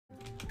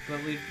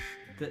But we...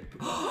 He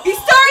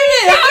started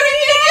it! How did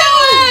he do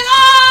it?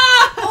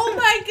 Ah! Oh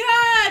my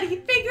god! He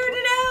figured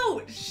it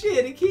out!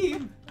 Shit,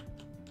 Akeem.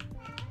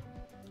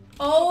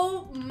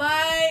 Oh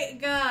my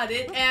god,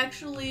 it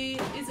actually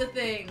is a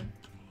thing.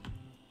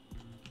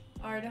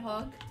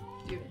 Ardhog,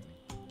 do it.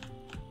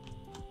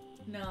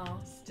 No,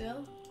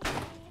 still?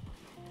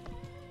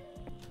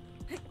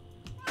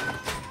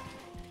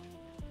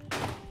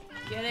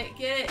 Get it,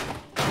 get it.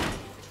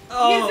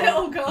 Oh, Use it,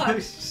 oh god. Oh,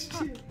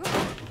 shit.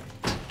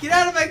 Get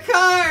out of my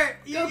car!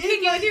 Go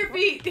kick it with your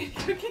feet.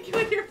 Go kick it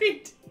with your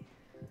feet.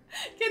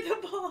 Get the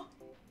ball.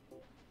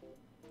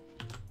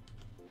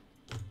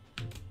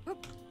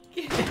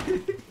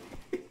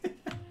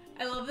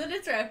 I love that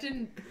it's wrapped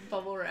in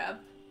bubble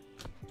wrap.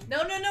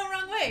 No, no, no,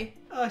 wrong way.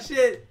 Oh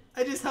shit,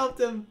 I just helped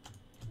him.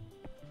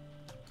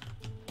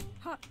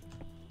 I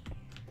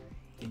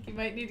think you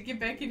might need to get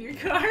back in your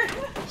car.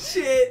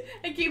 Shit.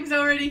 Akeem's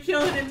already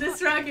killing in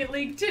this Rocket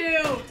League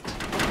too.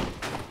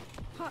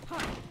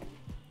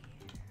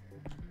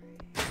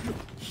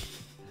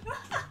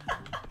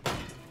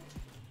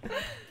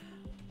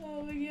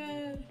 Oh my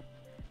god.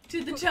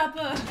 To the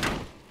chopper.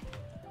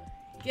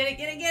 Get it,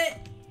 get it, get it.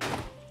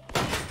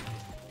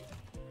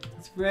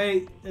 That's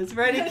right. That's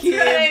right, That's Akeem.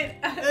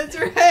 right. That's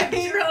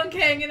right. Drunk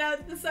hanging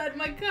out the side of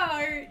my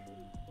car.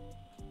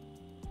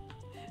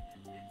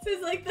 This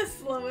is like the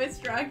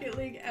slowest Rocket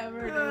League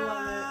ever. And I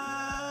love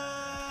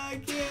it.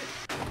 I can't.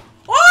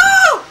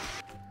 Oh!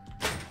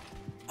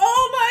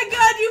 Oh my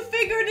god, you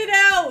figured it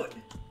out!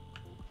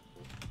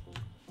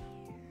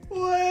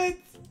 What?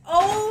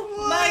 Oh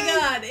What? my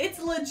god, it's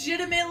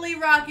legitimately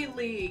Rocket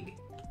League.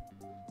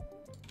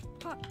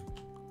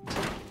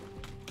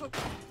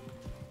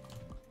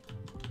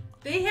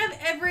 They have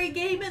every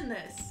game in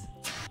this.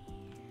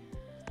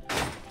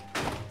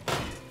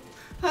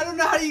 I don't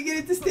know how you get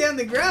it to stay on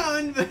the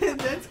ground, but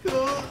that's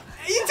cool.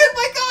 You took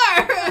my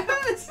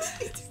car!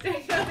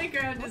 Staying on the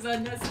ground is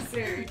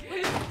unnecessary.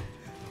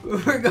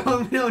 We're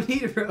going, we don't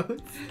need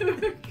roads.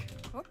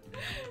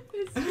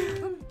 It's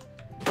true.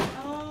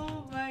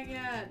 Oh my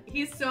god.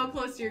 He's so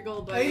close to your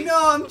goal, buddy. I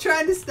know, I'm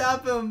trying to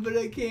stop him, but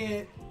I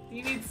can't.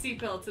 You need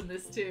seatbelts in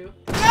this too.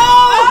 No!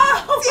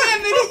 Oh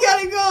Damn it, he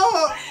gotta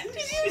go!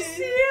 Did you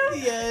see him?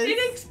 Yes. It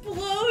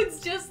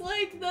explodes just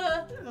like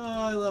the Oh,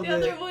 I love the it.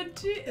 other one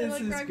too. This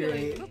like is Rocket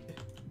great. League.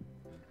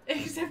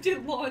 Except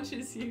it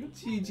launches you.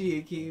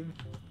 GG, Akeem.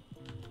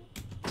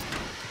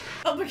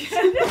 Oh my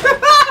god.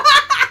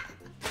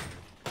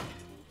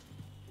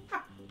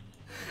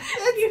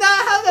 That's not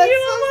how that's You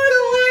supposed to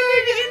almost work!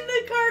 landed in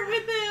the cart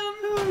with him.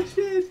 Oh,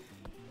 shit.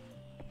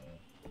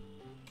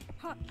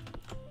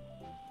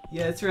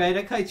 Yeah, that's right,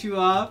 I cut you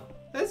off.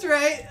 That's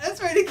right,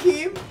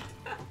 Akeem.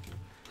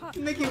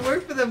 You make it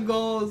work for them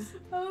goals.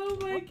 Oh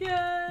my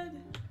god.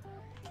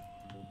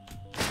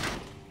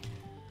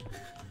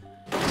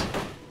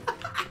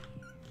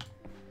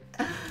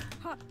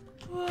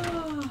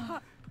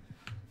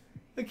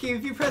 Akeem,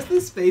 if you press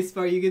the space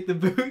bar, you get the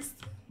boost.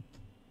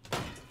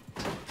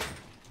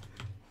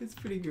 It's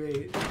pretty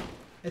great.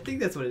 I think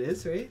that's what it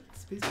is, right?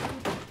 Space bar?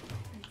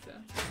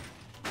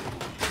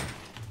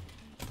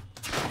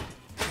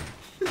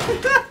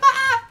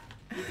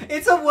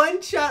 It's a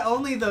one shot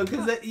only though,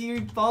 because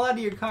you fall out of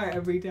your car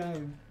every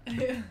time.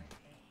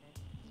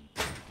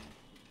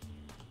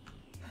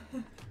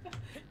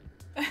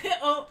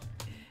 Oh,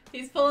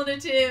 he's pulling a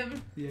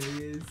Tim. Yeah,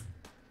 he is.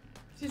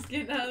 Just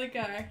getting out of the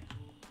car.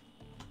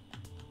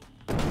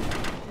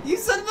 You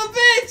son of a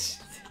bitch!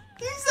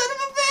 You son of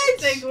a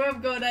bitch! Like where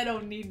I'm going, I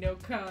don't need no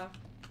car.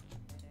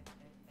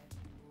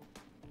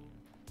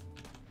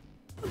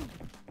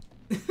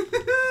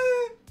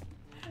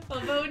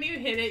 Although when you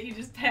hit it, you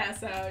just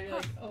pass out. You're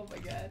like, oh my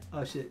god.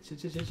 Oh shit,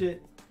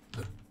 shit.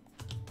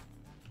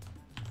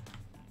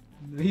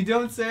 No you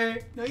don't, sir.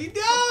 No you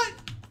don't!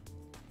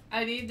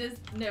 I need to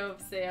know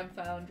if Sam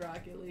found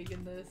Rocket League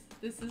in this.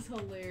 This is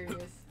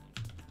hilarious.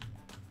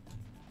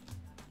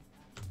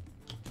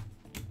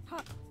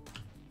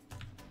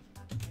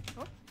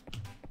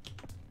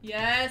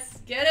 Yes,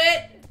 get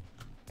it!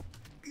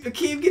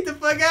 Akeem, get the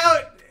fuck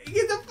out!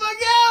 Get the fuck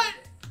out!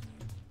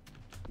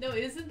 No,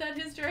 isn't that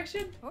his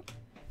direction?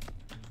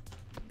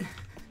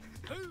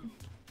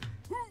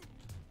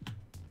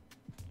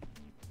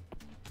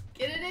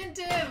 Get it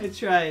into I him!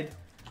 tried.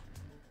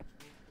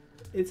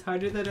 It's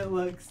harder than it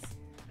looks.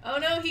 Oh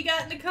no, he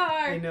got in the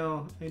car! I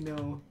know.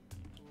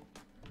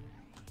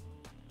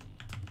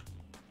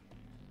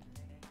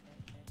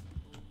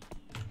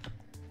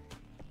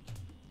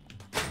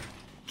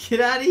 Get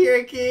out of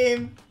here,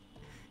 Akeem!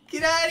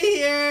 Get out of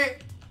here!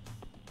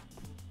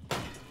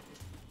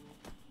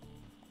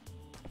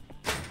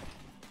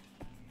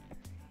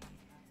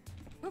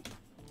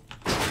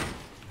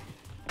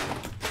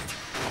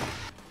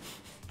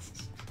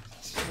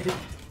 Shit.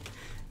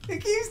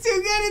 Akeem's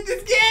too good at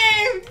this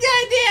game!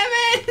 God damn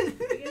it!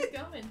 Where you guys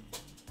going?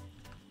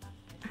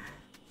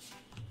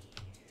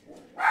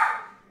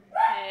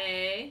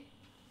 Hey.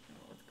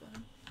 Oh, what's going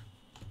on?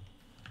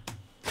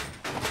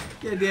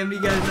 God damn, he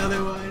got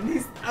another one.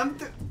 I'm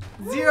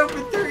 0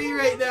 for 3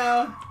 right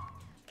now.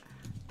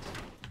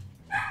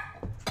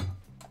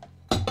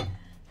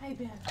 Hey,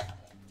 Ben.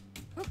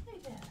 Hey,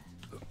 Ben.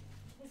 Oh,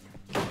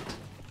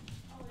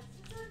 it's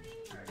just a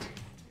neighbor.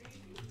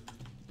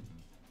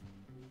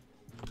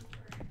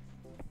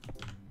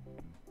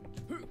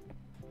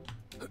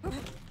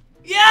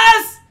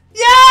 Yes!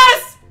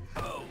 Yes!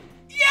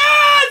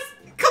 Yes!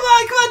 Come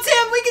on,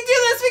 Tim! We can do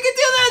this! We can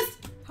do this!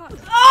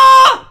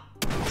 Oh!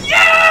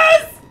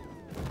 Yes!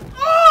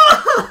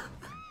 Oh!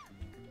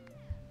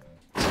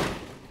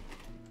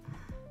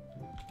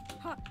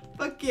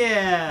 Fuck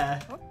yeah!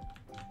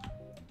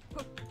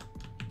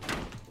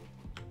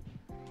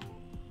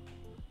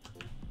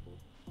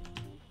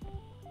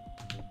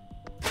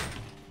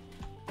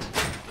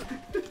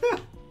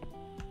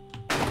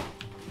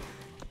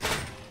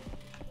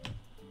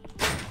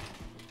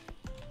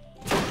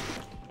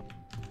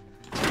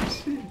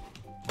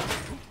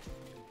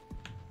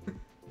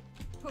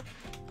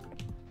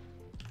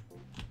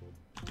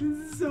 This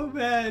is so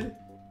bad.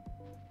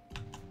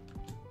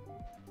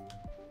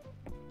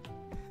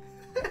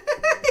 Let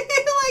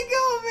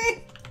go of me.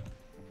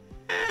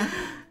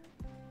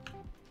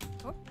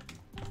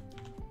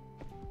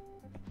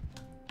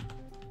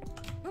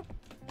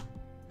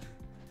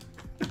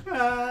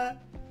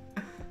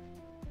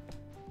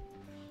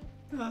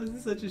 Oh, this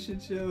is such a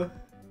shit show.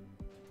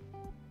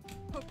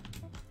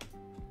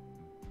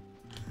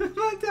 I'm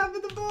on top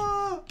of the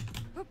ball.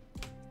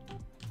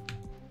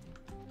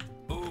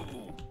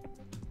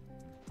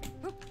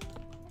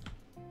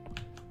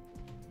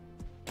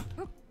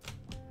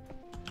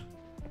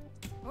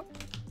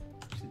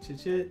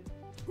 Shit.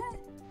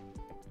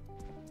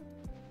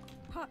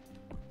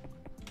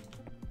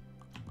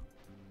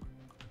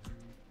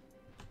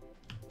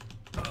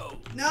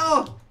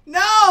 No!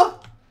 No!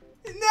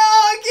 No!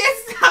 I can't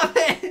stop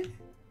it!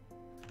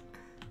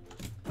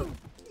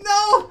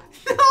 No!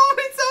 No!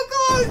 It's so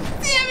close!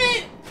 Damn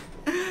it!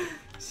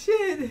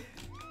 Shit!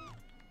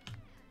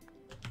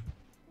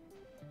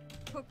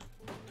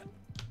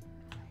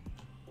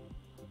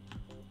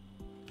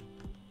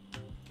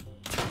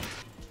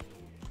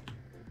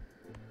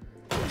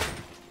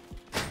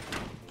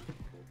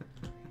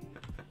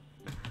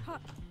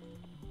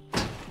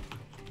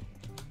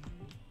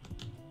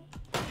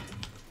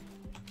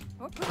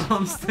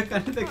 I'm stuck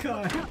under the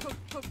car.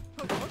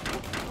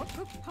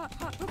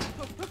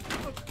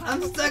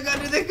 I'm stuck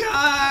under the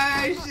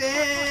car!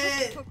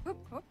 Shit!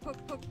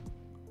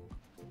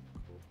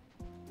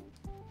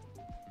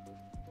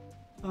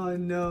 Oh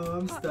no,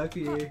 I'm stuck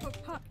here.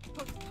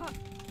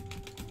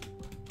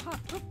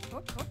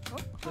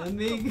 Let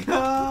me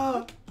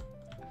go!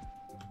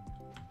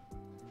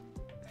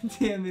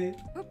 Damn it.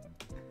 I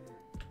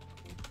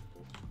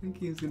think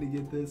he was gonna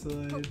get this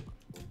one.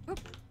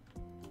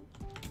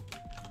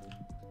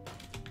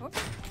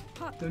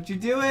 Don't you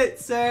do it,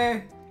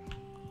 sir!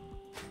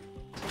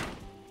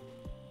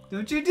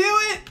 Don't you do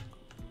it!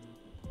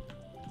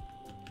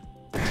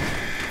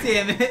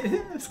 Damn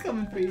it, I was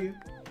coming for you.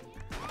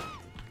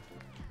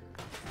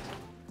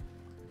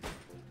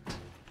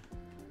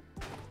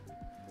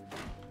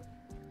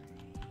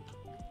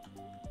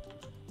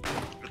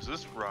 Is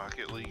this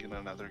Rocket League in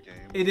another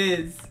game? It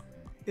is.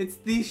 It's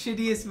the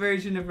shittiest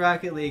version of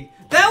Rocket League.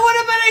 That would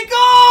have been a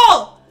goal!